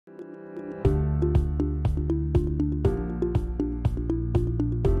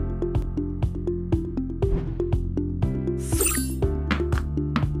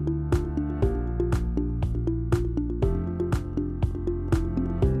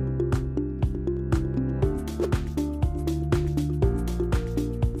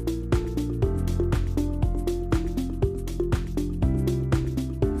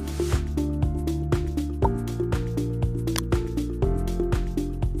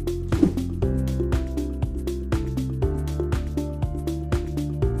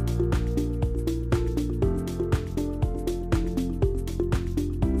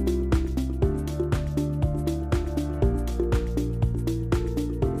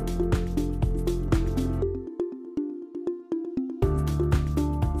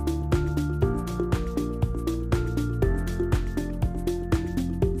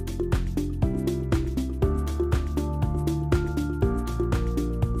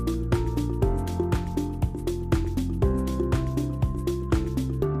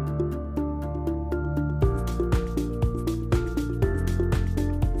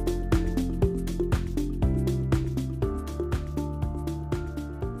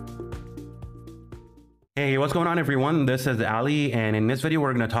Hey, what's going on everyone? This is Ali, and in this video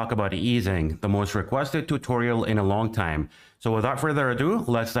we're going to talk about easing, the most requested tutorial in a long time. So without further ado,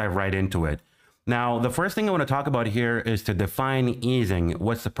 let's dive right into it. Now, the first thing I want to talk about here is to define easing.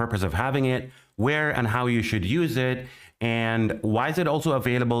 What's the purpose of having it, where and how you should use it, and why is it also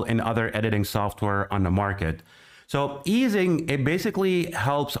available in other editing software on the market? So easing, it basically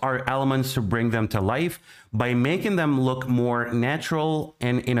helps our elements to bring them to life by making them look more natural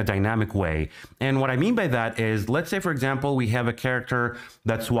and in a dynamic way. And what I mean by that is, let's say, for example, we have a character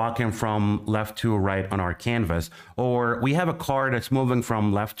that's walking from left to right on our canvas, or we have a car that's moving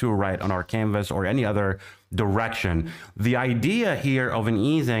from left to right on our canvas or any other direction. The idea here of an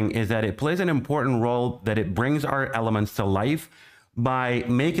easing is that it plays an important role, that it brings our elements to life by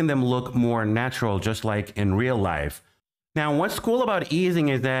making them look more natural, just like in real life. Now, what's cool about easing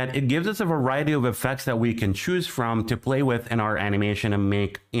is that it gives us a variety of effects that we can choose from to play with in our animation and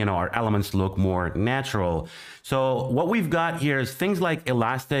make, our elements look more natural. So what we've got here is things like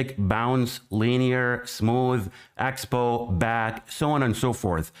elastic, bounce, linear, smooth, expo, back, so on and so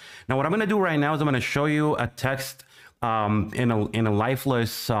forth. Now, what I'm going to do right now is I'm going to show you a text in a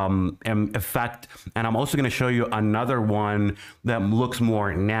lifeless effect, and I'm also going to show you another one that looks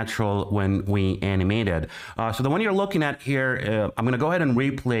more natural when we animate it. So the one you're looking at here, I'm going to go ahead and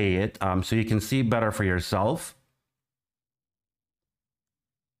replay it so you can see better for yourself.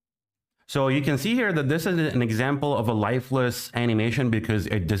 So you can see here that this is an example of a lifeless animation because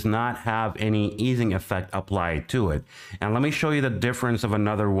it does not have any easing effect applied to it. And let me show you the difference of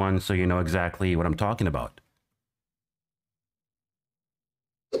another one so you know exactly what I'm talking about.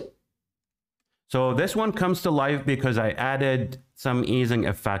 So this one comes to life because I added some easing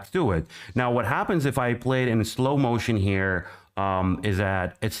effect to it. Now, what happens if I play it in slow motion here is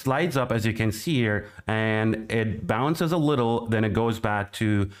that it slides up, as you can see here, and it bounces a little, then it goes back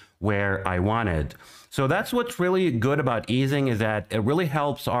to where I wanted. So that's what's really good about easing, is that it really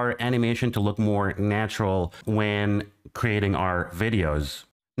helps our animation to look more natural when creating our videos.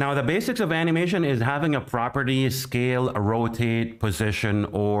 Now, the basics of animation is having a property, scale, rotate, position,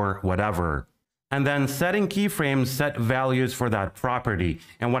 or whatever. And then setting keyframes, set values for that property.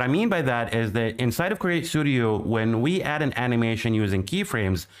 And what I mean by that is that inside of CreateStudio, when we add an animation using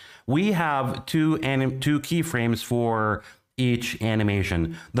keyframes, we have two keyframes for each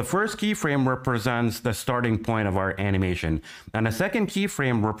animation. The first keyframe represents the starting point of our animation, and the second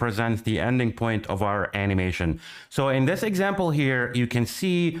keyframe represents the ending point of our animation. So in this example here, you can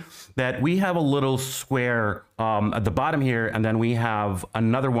see that we have a little square at the bottom here, and then we have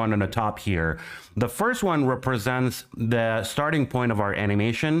another one on the top here. The first one represents the starting point of our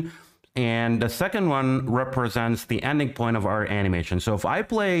animation, and the second one represents the ending point of our animation. So if I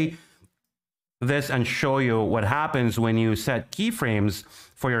play this and show you what happens when you set keyframes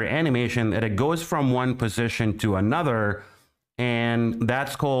for your animation, that it goes from one position to another, and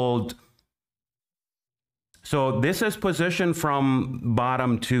that's called, so this is position from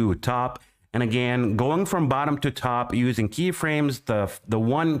bottom to top. And again, going from bottom to top using keyframes,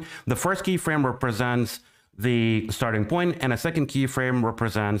 the first keyframe represents the starting point, and a second keyframe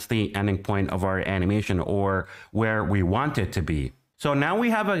represents the ending point of our animation, or where we want it to be. So now we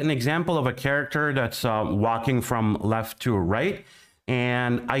have an example of a character that's walking from left to right,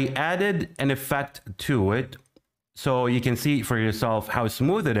 and I added an effect to it so you can see for yourself how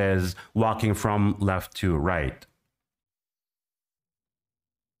smooth it is walking from left to right.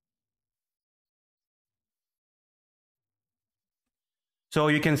 So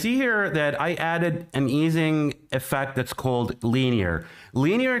you can see here that I added an easing effect that's called linear.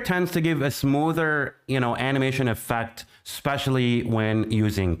 Linear tends to give a smoother, animation effect, especially when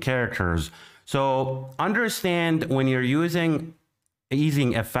using characters. So understand, when you're using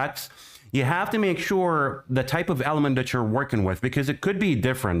easing effects, you have to make sure the type of element that you're working with, because it could be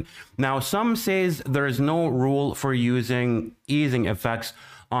different. Now, some says there is no rule for using easing effects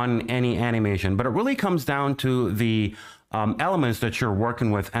on any animation, but it really comes down to the elements that you're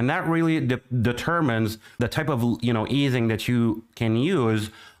working with, and that really determines the type of easing that you can use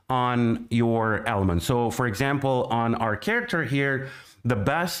on your elements. So for example, on our character here, the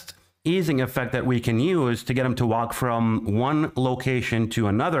best easing effect that we can use to get him to walk from one location to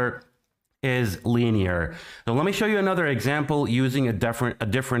another is linear. So let me show you another example using a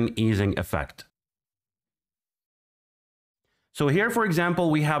different easing effect. So here, for example,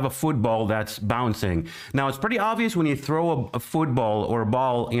 we have a football that's bouncing. Now, it's pretty obvious when you throw a football or a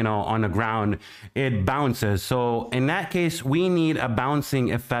ball, on the ground, it bounces. So in that case, we need a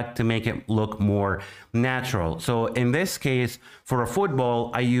bouncing effect to make it look more natural. So in this case, for a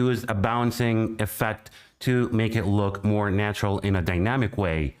football, I used a bouncing effect to make it look more natural in a dynamic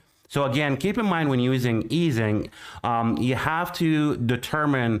way. So again, keep in mind when using easing, you have to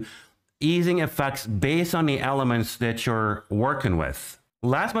determine easing effects based on the elements that you're working with.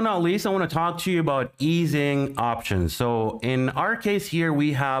 Last but not least, I want to talk to you about easing options. So in our case here,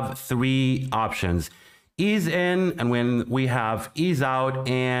 we have 3 options: ease in, and when we have ease out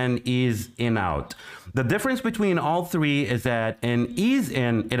and ease in out. The difference between all 3 is that in ease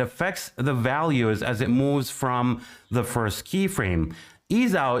in, it affects the values as it moves from the first keyframe.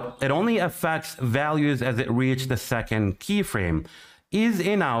 Ease out, it only affects values as it reaches the second keyframe. Ease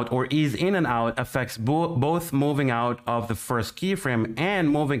in out or ease in and out affects both moving out of the first keyframe and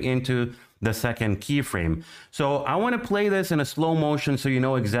moving into the second keyframe. So I want to play this in a slow motion so you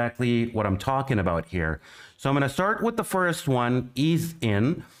know exactly what I'm talking about here. So I'm going to start with the first one, ease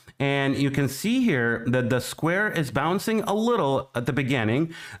in. And you can see here that the square is bouncing a little at the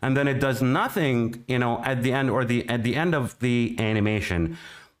beginning, and then it does nothing, at the end or at the end of the animation.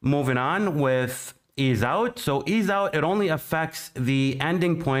 Moving on with ease out. So ease out, it only affects the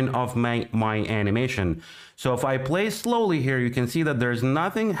ending point of my animation. So if I play slowly here, you can see that there's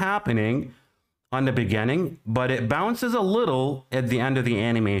nothing happening on the beginning, but it bounces a little at the end of the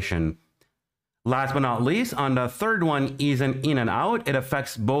animation. Last but not least, on the third one, ease in and out, it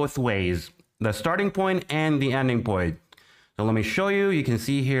affects both ways, the starting point and the ending point. So let me show you. You can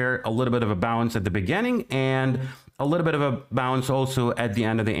see here a little bit of a bounce at the beginning and a little bit of a bounce also at the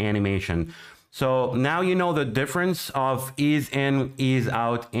end of the animation. So now you know the difference of ease in, ease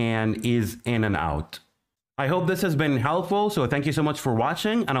out, and ease in and out. I hope this has been helpful. So thank you so much for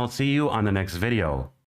watching, and I'll see you on the next video.